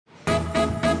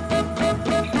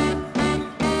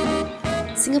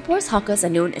Singapore's hawkers are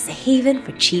known as a haven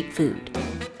for cheap food.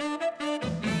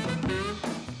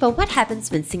 But what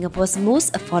happens when Singapore's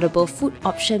most affordable food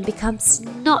option becomes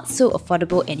not so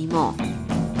affordable anymore?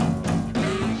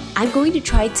 I'm going to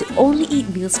try to only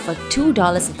eat meals for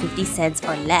 $2.50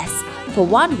 or less for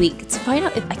 1 week to find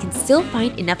out if I can still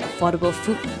find enough affordable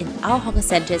food in our hawker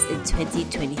centres in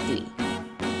 2023.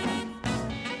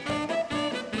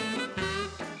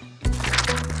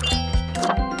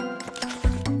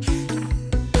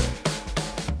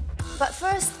 But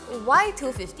first, why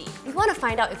 $2.50? We want to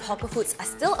find out if hawker foods are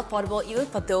still affordable even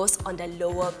for those on the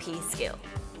lower pay scale.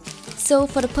 So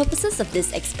for the purposes of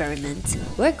this experiment,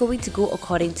 we're going to go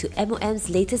according to MOM's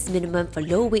latest minimum for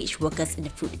low-wage workers in the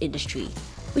food industry,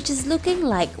 which is looking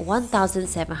like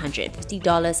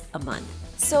 $1,750 a month.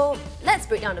 So let's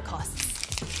break down the costs.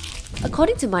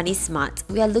 According to Money Smart,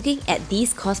 we are looking at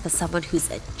these costs for someone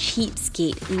who's a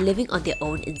cheapskate living on their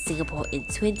own in Singapore in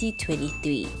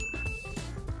 2023.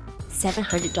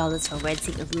 $700 for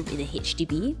renting a room in a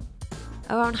HDB,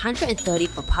 around $130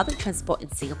 for public transport in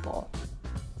Singapore,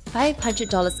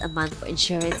 $500 a month for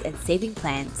insurance and saving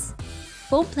plans,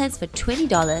 phone plans for $20,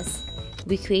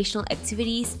 recreational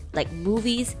activities like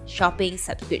movies, shopping,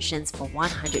 subscriptions for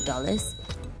 $100,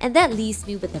 and that leaves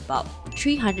me with about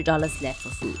 $300 left for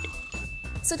food.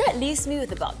 So that leaves me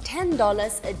with about $10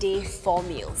 a day for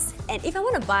meals. And if I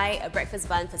want to buy a breakfast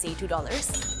bun for say $2,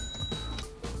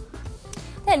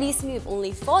 that leaves me with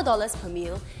only $4 per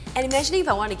meal. And imagine if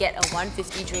I want to get a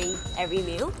 $1.50 drink every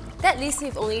meal, that leaves me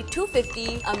with only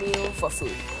 $2.50 a meal for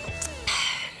food.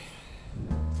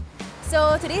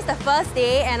 So today's the first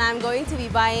day and I'm going to be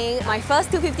buying my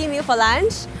first $2.50 meal for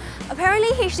lunch. Apparently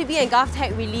HDB and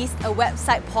GovTech released a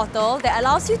website portal that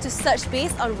allows you to search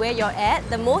based on where you're at,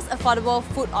 the most affordable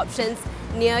food options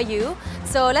near you.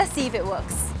 So let's see if it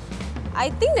works.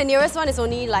 I think the nearest one is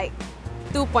only like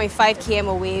 2.5 km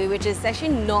away, which is actually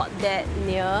not that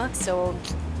near. So,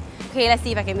 okay, let's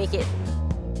see if I can make it.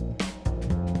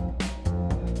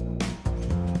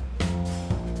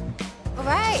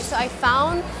 Alright, so I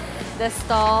found the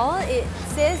stall. It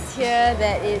says here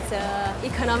that it's an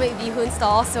economic bee-hoon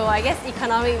stall, so I guess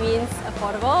economic means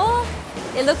affordable.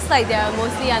 It looks like they're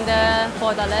mostly under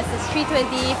 $4. It's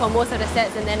 $3.20 for most of the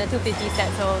sets and then a $2.50 set,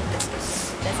 so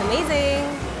that's amazing.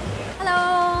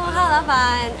 Hello， 老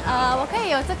板，我可以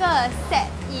有这个 set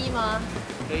 1吗？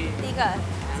可以。第一个，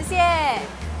谢谢。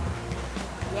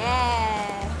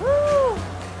Yeah，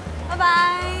 拜拜。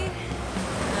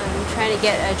I'm trying to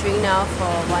get a drink now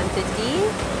for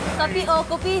 $1.50。kopi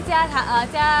kopi 加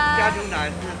牛奶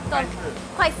是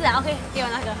快4啊 ，OK， 给我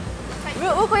那个。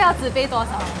如果要纸杯多少？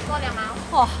多2毛。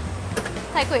哇，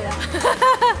太贵了。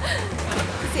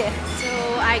谢谢。So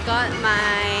I got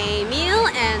my meal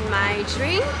and my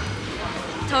drink.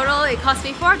 Total, it cost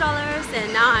me $4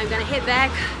 and now I'm gonna head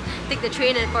back, take the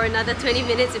train for another 20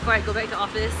 minutes before I go back to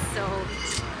office. So,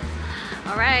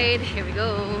 alright, here we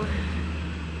go.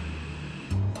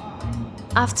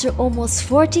 After almost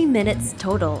 40 minutes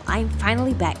total, I'm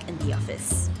finally back in the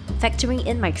office. Factoring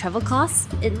in my travel costs,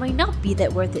 it might not be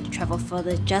that worth it to travel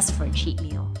further just for a cheap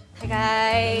meal. Hi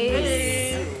guys!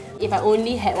 Hey. If I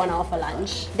only had 1 hour for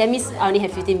lunch, that means I only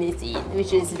have 15 minutes to eat,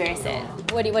 which is very sad.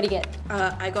 What do you get?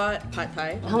 I got pad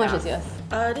thai. How much was yours?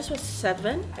 This was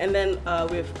 7, and then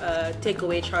with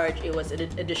takeaway charge, it was an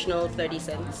additional 30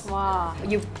 cents. Wow!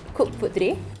 You cook food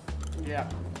today? Yeah.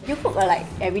 You cook like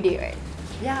every day, right?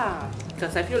 Yeah,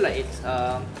 because I feel like it's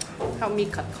helped me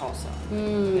cut costs.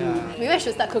 Yeah. Maybe I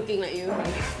should start cooking like you.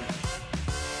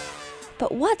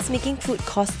 But what's making food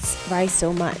costs rise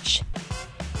so much?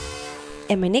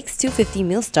 At my next $2.50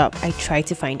 meal stop, I try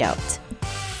to find out.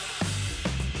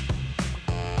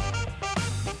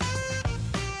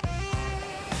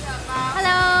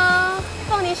 Hello,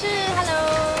 凤女士 hello.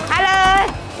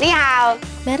 Hello, 你好.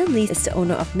 Madam Lee is the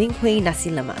owner of Ming Hui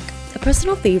Nasi Lemak, a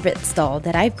personal favorite stall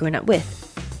that I've grown up with.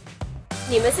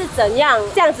 你们是怎样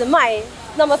这样子卖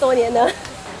那么多年呢？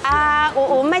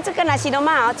我卖这个呢，西罗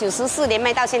曼哦，94年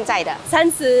卖到现在的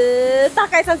大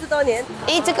概30多年。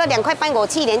这个2块半，我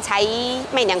去年才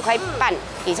卖2块半，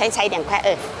以前才2块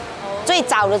2。最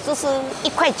早的就是1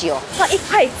块9。哇，1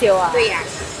块9啊！对呀。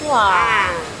哇。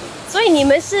所以你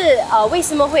们是为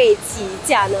什么会起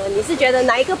价呢？你是觉得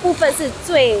哪一个部分是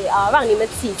最让你们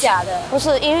起价的？不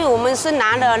是，因为我们是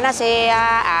拿了那些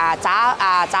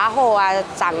杂货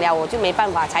涨了，我就没办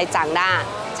法才涨啦，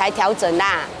才调整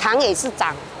啦。糖也是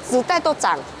涨，纸袋都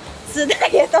涨，纸袋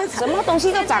也都涨，什么东西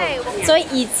都涨。所以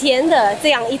以前的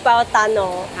这样一包单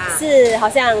哦，是好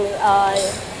像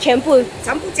全部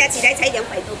加起来才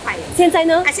200多块。现在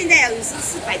呢？现在有时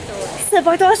400多。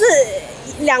400多是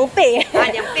2倍。啊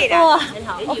，2倍啦，哇很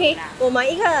好。 OK，我买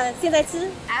一个，现在吃。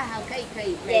啊，好，可以可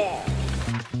以。耶。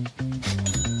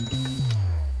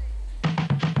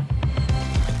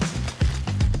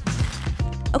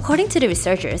According to the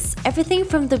researchers, everything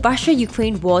from the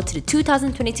Russia-Ukraine war to the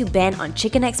 2022 ban on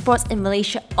chicken exports in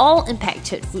Malaysia all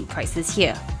impacted food prices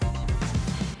here.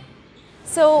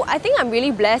 So I think I'm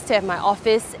really blessed to have my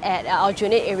office at our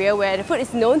Aljunied area where the food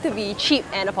is known to be cheap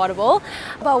and affordable.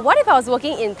 But what if I was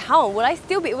working in town? Would I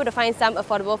still be able to find some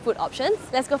affordable food options?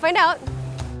 Let's go find out.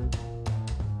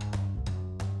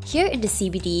 Here in the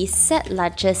CBD, set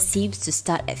lunches seems to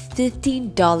start at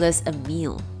 $15 a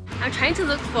meal. I'm trying to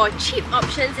look for cheap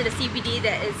options in the CBD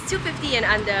that is $2.50 and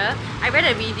under. I read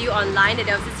a review online that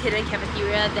there was this hidden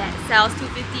cafeteria that sells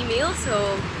 $2.50 meals,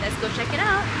 so let's go check it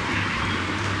out.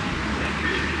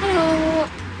 Hello,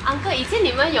 Uncle， 以前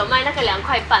你们有卖那个2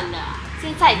块半的，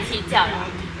现在提价了。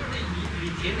以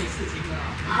前的事情了。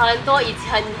很多以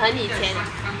前很以前。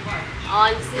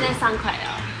哦，现在3块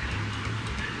了。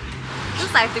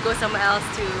Looks like I have to go somewhere else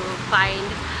to find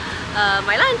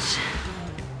my lunch.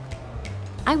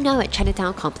 I'm now at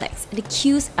Chinatown Complex and the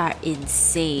queues are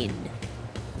insane.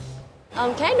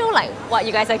 Can I know like what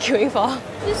you guys are queuing for?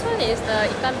 This one is the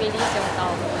ikan bilis yong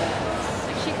tau. It's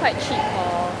actually quite cheap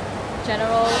for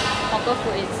general hawker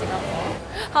food in Singapore.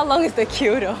 How long is the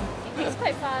queue though? It's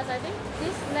quite fast. I think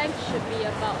this length should be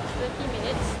about 20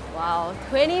 minutes. Wow,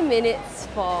 20 minutes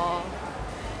for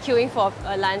queuing for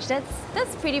a lunch.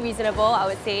 That's pretty reasonable, I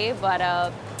would say, but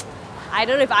I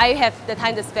don't know if I have the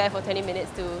time to spare for 20 minutes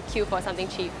to queue for something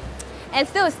cheap. And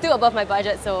still, it's still above my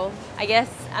budget, so I guess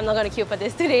I'm not going to queue for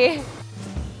this today.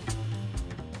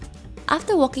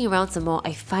 After walking around some more,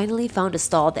 I finally found a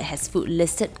stall that has food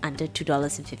listed under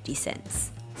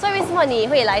 $2.50. 所以为什么你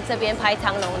会来这边排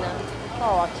长龙呢？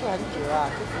我吃很久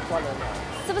啊，就习惯了嘛。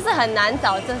是不是很难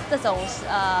找这种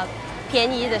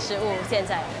便宜的食物？现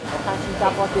在我看新加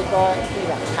坡最多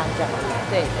1-2餐这样。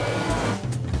对对。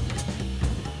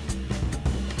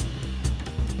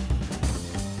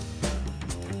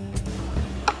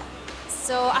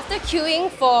So after queuing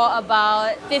for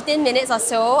about 15 minutes or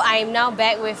so, I'm now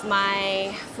back with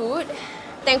my food.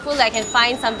 Thankfully, I can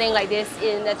find something like this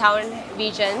in the town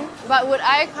region. But would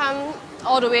I come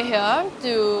all the way here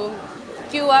to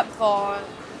queue up for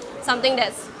something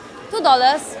that's $2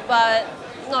 but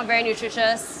not very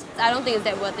nutritious? I don't think it's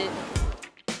that worth it.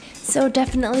 So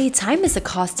definitely, time is a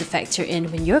cost to factor in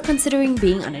when you're considering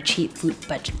being on a cheap food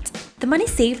budget. The money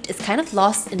saved is kind of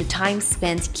lost in the time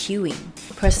spent queuing.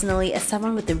 Personally, as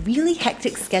someone with a really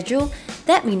hectic schedule,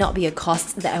 that may not be a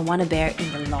cost that I want to bear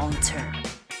in the long term.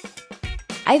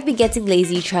 I've been getting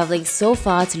lazy traveling so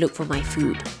far to look for my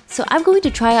food, so I'm going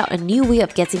to try out a new way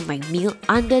of getting my meal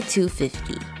under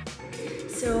 $2.50.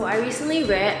 So I recently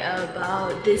read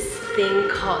about this thing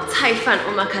called Cai Fan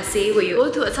Omakase, where you go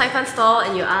to a Cai Fan stall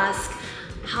and you ask,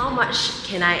 how much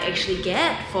can I actually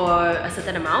get for a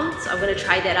certain amount? So I'm going to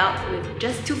try that out with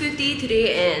just $2.50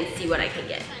 today and see what I can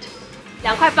get.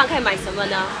 2块半可以买什么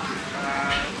呢？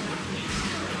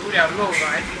除了肉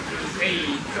还是可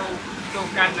以豆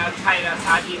干啊、菜啊、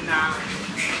沙丁啊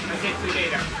那些之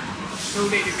类的，肉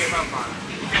类就没办法，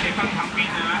还得放旁边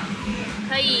啊。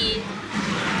可以。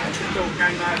豆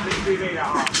干啊之类的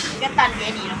哈。一个蛋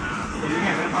给你了。我们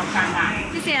两个放蛋啊。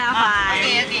谢谢老板。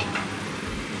OK。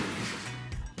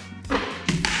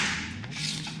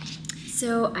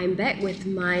 So I'm back with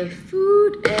my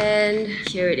food and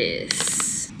here it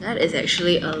is. That is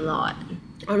actually a lot.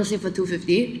 Honestly, for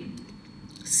 $2.50,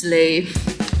 slay.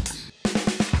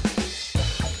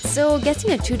 So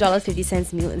getting a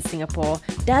 $2.50 meal in Singapore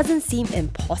doesn't seem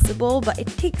impossible, but it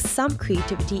takes some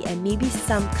creativity and maybe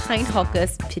some kind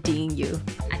hawkers pitying you.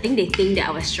 I think they think that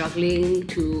I was struggling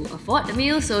to afford the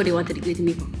meal, so they wanted to give it to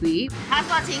me for free. 他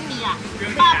说请你啊，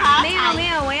大爬菜。没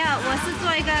有，我是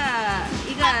做一个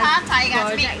大爬菜嘅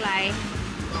project 嚟。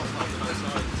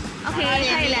OK， 可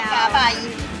以了，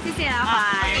谢谢老板。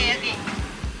OK。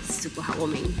 Super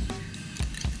heartwarming.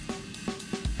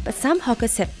 But some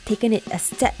hawkers have taken it a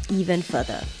step even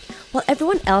further. While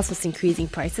everyone else was increasing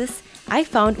prices, I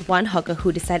found one hawker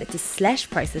who decided to slash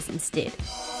prices instead.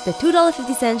 The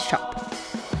 $2.50 shop.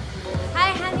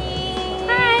 Hi, honey.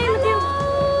 Hi, Matilda.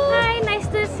 Hi, nice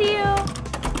to see you.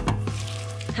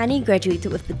 Honey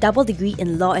graduated with a double degree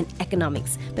in law and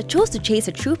economics, but chose to chase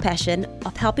her true passion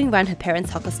of helping run her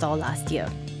parents' hawker stall last year.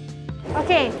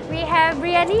 Okay, we have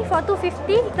biryani for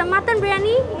 $2.50. The mutton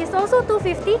biryani is also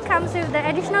 $2.50. Comes with the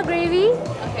additional gravy.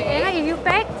 Okay. If you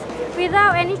pack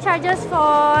without any charges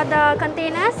for the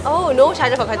containers. Oh, no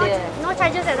charges for containers? No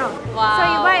charges at all. Wow. So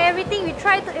you buy everything. We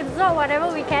try to absorb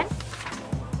whatever we can.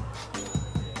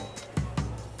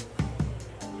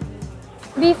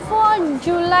 Before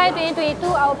July 2022,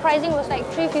 our pricing was like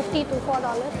 $3.50 to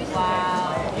 $4.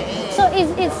 Wow. So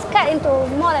it's cut into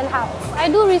more than half. I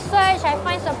do research, I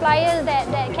find suppliers that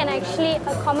can actually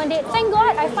accommodate. Thank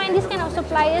God I find this kind of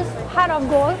suppliers heart of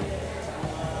gold.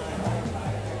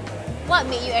 What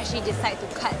made you actually decide to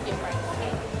cut your price?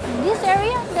 This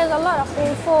area, there's a lot of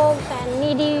old folks and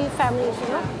needy families, you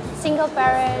know, single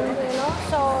parent, you know.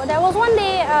 So there was one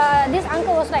day, this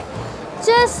uncle was like,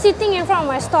 just sitting in front of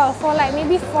my stall for like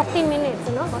maybe 14 minutes,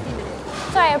 you know. 14 minutes.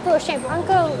 So I approached him,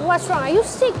 uncle, what's wrong? Are you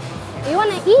sick? You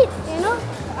want to eat, you know?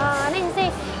 And then he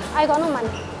said, I got no money.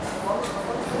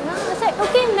 You know? I said,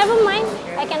 okay, never mind.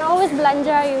 I can always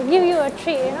belanja you, give you a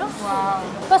treat, you know? Wow.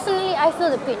 Personally, I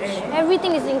feel the pinch.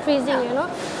 Everything is increasing, you know?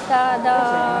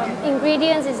 The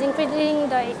ingredients is increasing,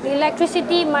 the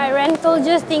electricity, my rental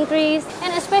just increased.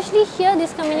 And especially here,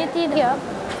 this community here,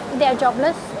 they are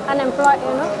jobless, unemployed,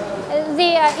 you know?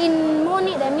 They are in more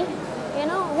need than me. You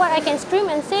know, what I can stream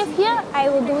and save here, I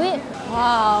will do it.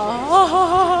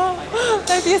 Wow,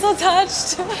 I feel so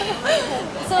touched.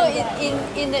 So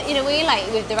in a way, like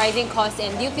with the rising costs,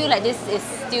 and do you feel like this is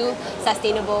still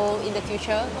sustainable in the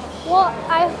future? Well,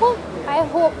 I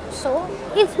hope so.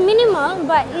 It's minimal,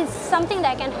 but it's something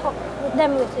that I can help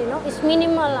them with, you know. It's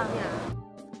minimal.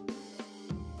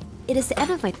 It is the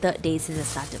end of my third day since I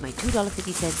started my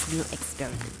 $2.50 meal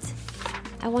experiment.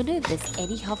 I wonder if there's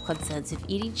any health concerns with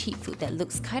eating cheap food that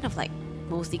looks kind of like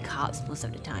mostly carbs most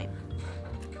of the time.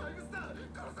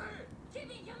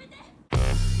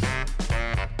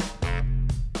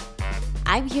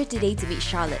 I'm here today to meet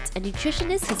Charlotte, a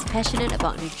nutritionist who's passionate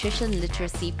about nutrition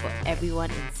literacy for everyone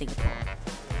in Singapore.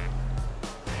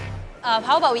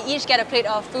 How about we each get a plate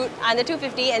of food under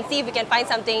 $2.50 and see if we can find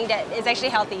something that is actually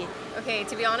healthy? Okay,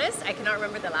 to be honest, I cannot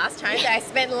remember the last time that I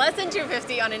spent less than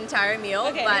 $2.50 on an entire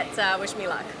meal, but wish me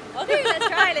luck. Okay, let's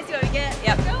try. Let's see what we get.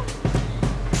 Yep. Let's go.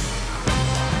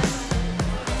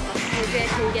 Maybe I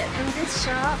can get from this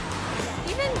shop.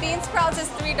 Even bean sprouts is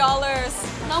 $3.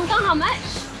 Longkang, how much?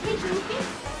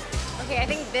 Okay, I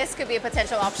think this could be a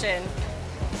potential option.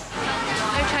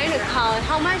 I'm trying to count.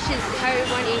 How much is carrot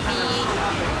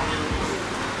 180?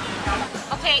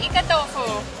 Okay, 一个豆腐，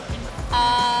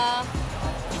还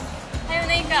有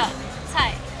那个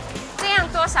菜，这样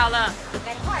多少了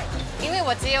？2块，因为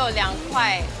我只有2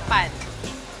块半，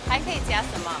还可以加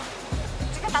什么？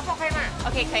这个打包可以吗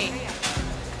 ？OK， 可以。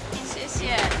谢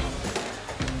谢。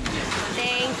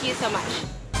Thank you so much.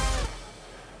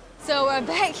 So we're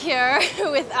back here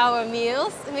with our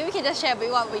meals. Maybe we can just share a bit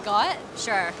what we got.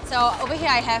 Sure. So over here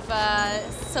I have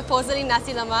supposedly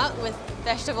nasi lemak with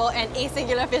vegetable and a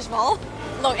singular fish ball.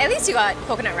 Look, at least you got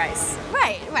coconut rice.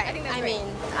 Right. I think that's great.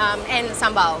 And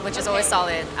sambal, which is always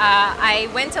solid. I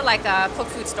went to like a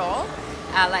cooked food stall,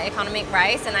 like economic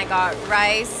rice, and I got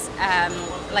rice,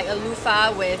 like a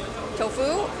loofah with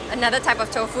tofu, another type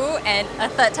of tofu, and a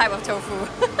third type of tofu.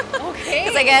 Okay.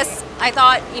 Because I guess I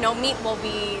thought, you know, meat will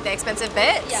be the expensive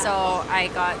bit, so I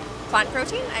got plant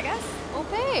protein, I guess.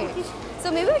 Okay.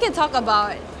 So maybe we can talk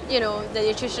about, you know, the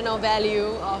nutritional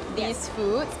value of these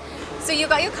foods. So you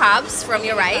got your carbs from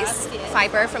your rice,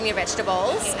 fiber from your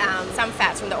vegetables, some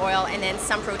fats from the oil, and then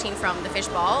some protein from the fish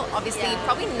ball. Obviously,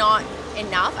 probably not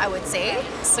enough, I would say.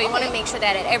 So you want to make sure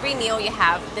that at every meal you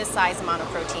have this size amount of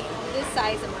protein. This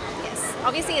size amount. Yes.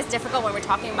 Obviously, it's difficult when we're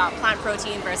talking about plant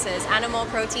protein versus animal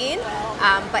protein,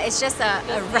 but it's just a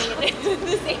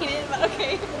This ain't it, but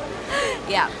okay.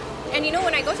 Yeah. And you know,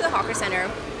 when I go to the hawker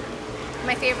center,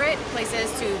 my favorite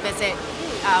places to visit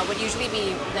would usually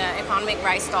be the economic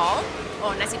rice stall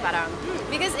or nasi padang.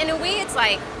 Because in a way, it's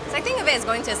like think of it as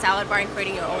going to a salad bar and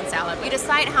creating your own salad. You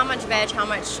decide how much veg, how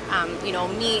much you know,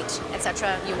 meat,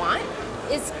 etc. you want.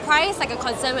 Is price like a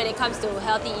concern when it comes to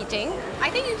healthy eating? I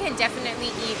think you can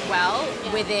definitely eat well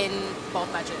within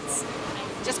both budgets.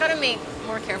 Just gotta make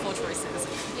more careful choices.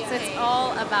 So it's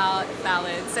all about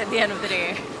balance at the end of the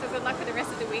day. So good luck for the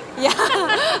rest of the week. Yeah,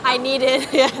 I need it,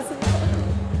 yes.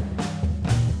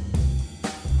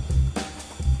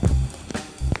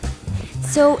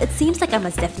 So it seems like I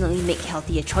must definitely make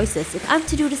healthier choices if I'm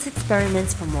to do this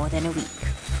experiment for more than a week.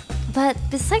 But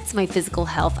besides my physical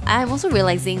health, I'm also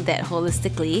realizing that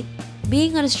holistically,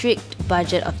 being on a strict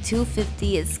budget of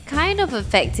 $2.50 is kind of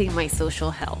affecting my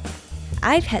social health.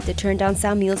 I've had to turn down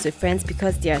some meals with friends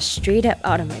because they are straight up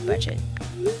out of my budget.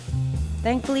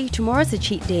 Thankfully, tomorrow's a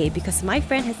cheat day because my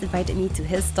friend has invited me to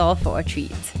his stall for a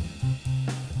treat.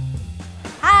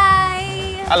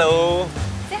 Hi! Hello!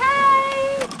 Say hi!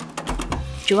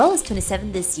 Joel is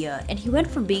 27 this year, and he went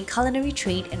from being culinary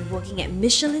trained and working at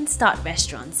Michelin-starred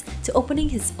restaurants to opening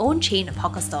his own chain of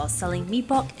hawker stalls selling mee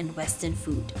pok and Western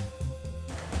food.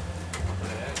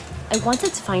 I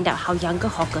wanted to find out how younger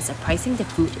hawkers are pricing their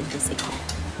food in this economy.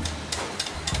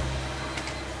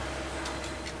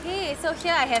 Okay, so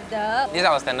here I have the... This is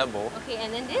our standard bowl. Okay,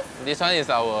 and then this? This one is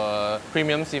our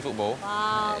premium seafood bowl.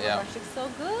 Wow, yeah. gosh, looks so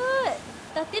good.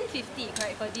 13.50,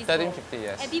 correct, for this bowl? 13.50,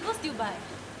 yes. And people still buy?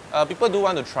 People do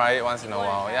want to try it once in a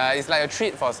while. Yeah, it's like a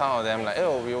treat for some of them. Like,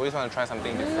 oh, we always want to try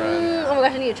something different. Yeah. Oh my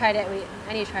gosh, I need to try that. Wait,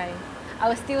 I need to try. I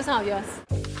will steal some of yours.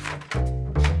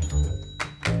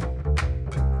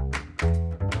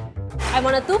 I'm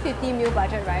on a 250 meal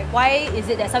budget, right? Why is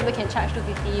it that some people can charge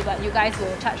 250 but you guys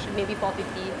will charge maybe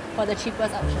 450 for the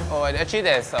cheapest option? Oh, actually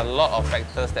there's a lot of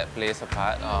factors that plays a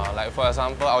part. Like for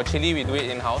example, our chili we do it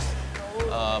in-house.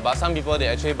 But some people they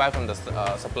actually buy from the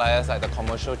suppliers like the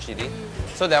commercial chili.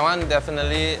 So that one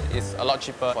definitely is a lot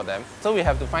cheaper for them. So we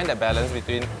have to find that balance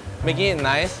between making it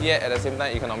nice yet at the same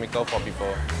time economical for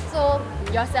people. So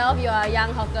yourself, you are a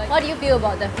young hawker. What do you feel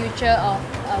about the future of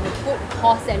food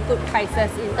costs and food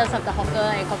prices in terms of the hawker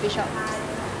and coffee shop?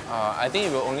 I think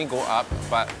it will only go up,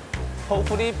 but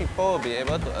hopefully people will be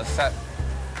able to accept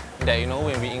that, you know,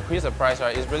 when we increase the price,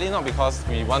 right, it's really not because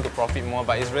we want to profit more,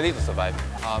 but it's really to survive.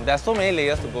 There's so many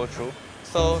layers to go through.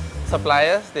 So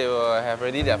suppliers, they will have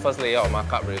already their first layer of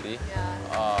markup ready.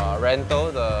 Yeah.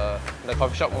 Rental, the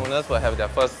coffee shop owners will have their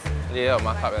first layer of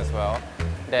markup as well.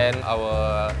 Then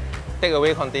our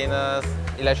takeaway containers,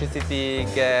 electricity,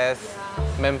 gas,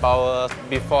 manpower,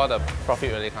 before the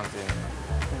profit really comes in.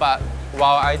 But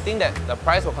while I think that the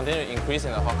price will continue to increase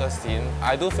in the hawker scene,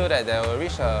 I do feel that there will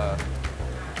reach a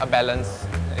balance,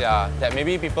 yeah, that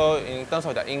maybe people in terms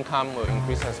of their income will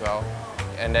increase as well,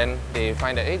 and then they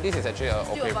find that, hey, this is actually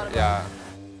okay, yeah.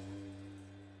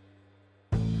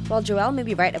 While Joelle may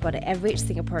be right about the average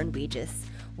Singaporean wages,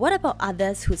 what about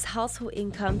others whose household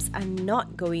incomes are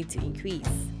not going to increase?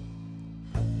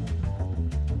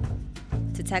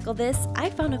 To tackle this, I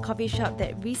found a coffee shop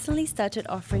that recently started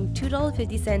offering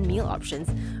 $2.50 meal options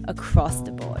across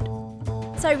the board.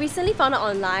 So I recently found out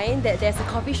online that there's a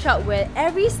coffee shop where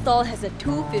every stall has a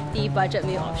 $2.50 budget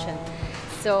meal option.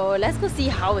 So let's go see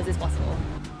how is this possible.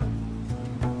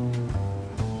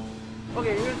 OK，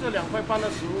 因为这2块半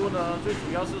的食物呢，最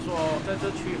主要是说在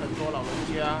这区很多老人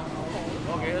家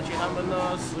 ，OK， 而且他们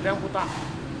呢食量不大。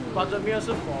budget meal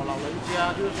是 for 老人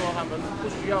家，就是说他们不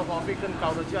需要花费更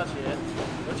高的价钱，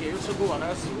而且又吃不完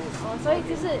那个食物。哦，所以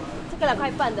就是这个2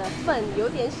块半的份有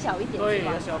点小一点，对，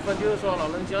小份就是说老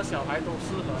人家、小孩都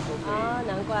适合，都可以。啊，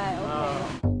难怪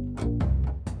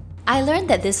 ，OK。I learned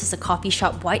that this was a coffee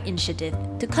shop-wide initiative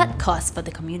to cut costs for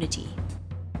the community.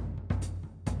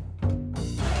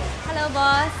 Hello,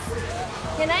 boss.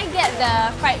 Can I get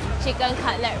the fried chicken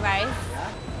cutlet rice?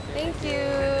 Thank you.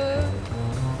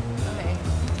 Okay.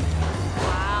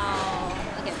 Wow,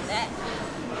 look at that.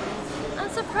 I'm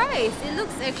surprised. It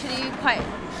looks actually quite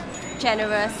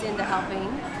generous in the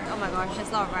helping. Oh my gosh, there's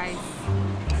a lot of rice.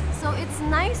 So it's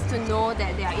nice to know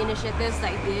that there are initiatives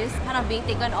like this kind of being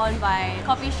taken on by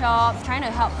coffee shops, trying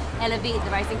to help elevate the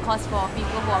rising costs for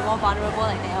people who are more vulnerable,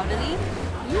 like the elderly.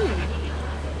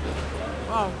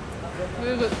 Wow,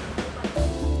 really good.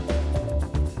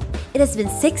 It has been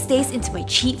 6 days into my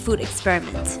cheap food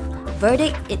experiment.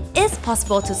 Verdict, it is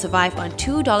possible to survive on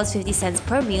 $2.50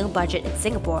 per meal budget in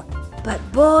Singapore, but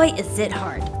boy is it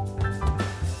hard.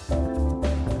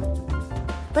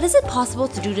 But is it possible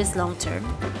to do this long term?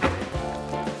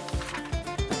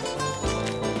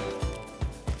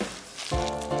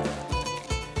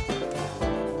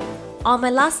 On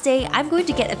my last day, I'm going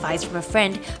to get advice from a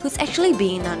friend who's actually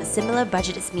been on a similar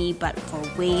budget as me but for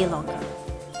way longer.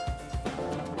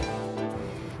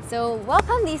 So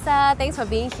welcome Lisa, thanks for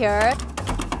being here.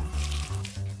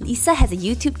 Lisa has a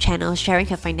YouTube channel sharing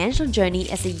her financial journey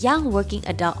as a young working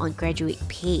adult on graduate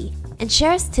pay and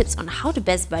shares tips on how to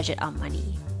best budget our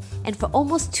money. And for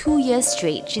almost 2 years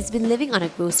straight, she's been living on a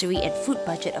grocery and food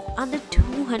budget of under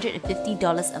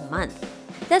 $250 a month.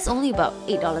 That's only about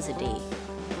 $8 a day.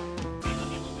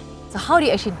 So how do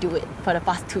you actually do it for the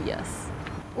past 2 years?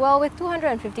 Well, with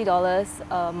 $250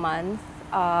 a month,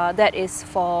 that is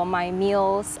for my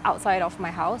meals outside of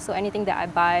my house. So anything that I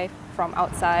buy from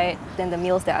outside, then the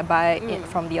meals that I buy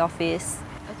from the office.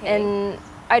 Okay. And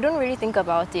I don't really think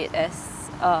about it as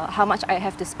how much I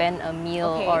have to spend a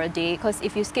meal or a day. Because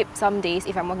if you skip some days,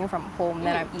 if I'm working from home,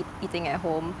 then I'm eating at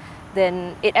home,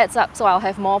 then it adds up. So I'll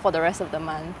have more for the rest of the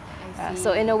month.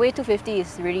 So in a way, $250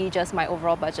 is really just my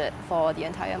overall budget for the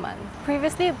entire month.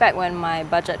 Previously, back when my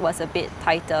budget was a bit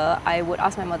tighter, I would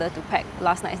ask my mother to pack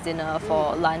last night's dinner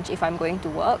for lunch if I'm going to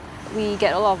work. We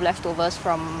get a lot of leftovers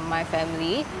from my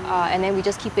family and then we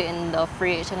just keep it in the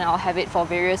fridge and I'll have it for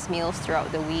various meals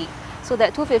throughout the week. So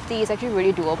that $2.50 is actually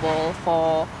really doable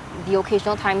for the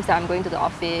occasional times that I'm going to the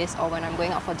office or when I'm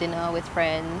going out for dinner with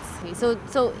friends. Okay,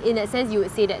 so in that sense, you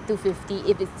would say that $2.50,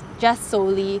 if it's just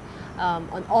solely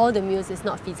on all the meals, is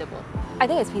not feasible? I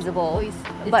think it's feasible,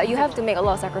 but you have to make a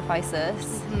lot of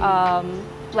sacrifices.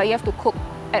 Like you have to cook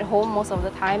at home most of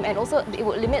the time, and also it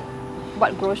would limit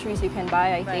what groceries you can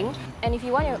buy, I think. And if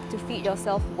you want to feed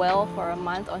yourself well for a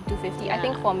month on $2.50, I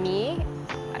think for me,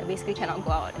 I basically cannot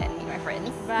go out and meet my friends.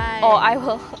 Right. Or I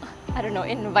will, I don't know,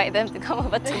 invite them to come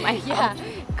over to my house.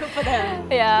 Cook for them.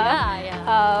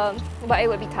 But it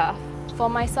would be tough. For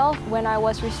myself, when I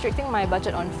was restricting my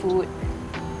budget on food,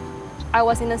 I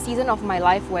was in a season of my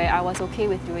life where I was okay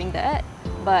with doing that.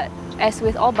 But as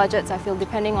with all budgets, I feel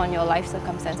depending on your life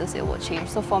circumstances, it will change.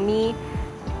 So for me,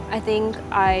 I think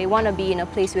I want to be in a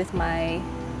place with my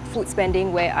food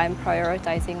spending where I'm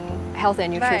prioritizing health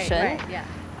and nutrition.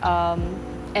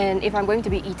 And if I'm going to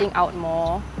be eating out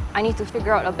more, I need to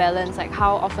figure out a balance, like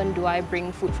how often do I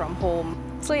bring food from home.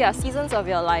 So yeah, seasons of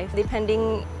your life,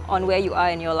 depending on where you are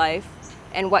in your life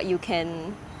and what you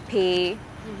can pay.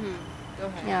 Go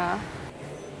ahead. Yeah.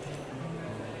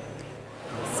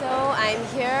 So I'm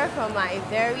here for my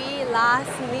very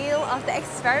last meal of the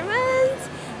experiment,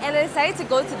 and I decided to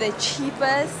go to the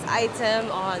cheapest item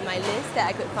on my list that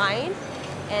I could find,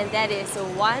 and that is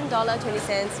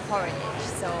 $1.20 porridge.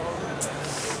 So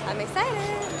I'm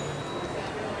excited.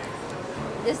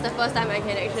 This is the first time I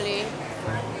can actually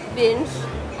binge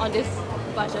on this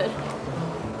budget.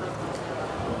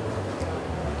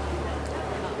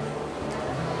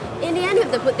 In the end, we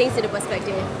have to put things into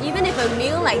perspective. Even if a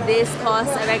meal like this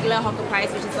costs a regular hawker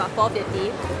price, which is about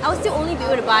 $4.50, I would still only be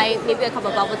able to buy maybe a cup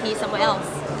of bubble tea somewhere else.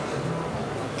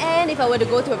 And if I were to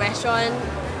go to a restaurant,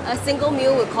 a single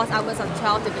meal would cost upwards of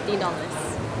 $12 to $15.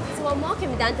 So while more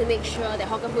can be done to make sure that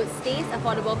hawker food stays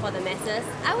affordable for the masses,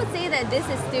 I would say that this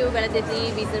is still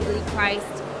relatively reasonably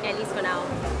priced, at least for now.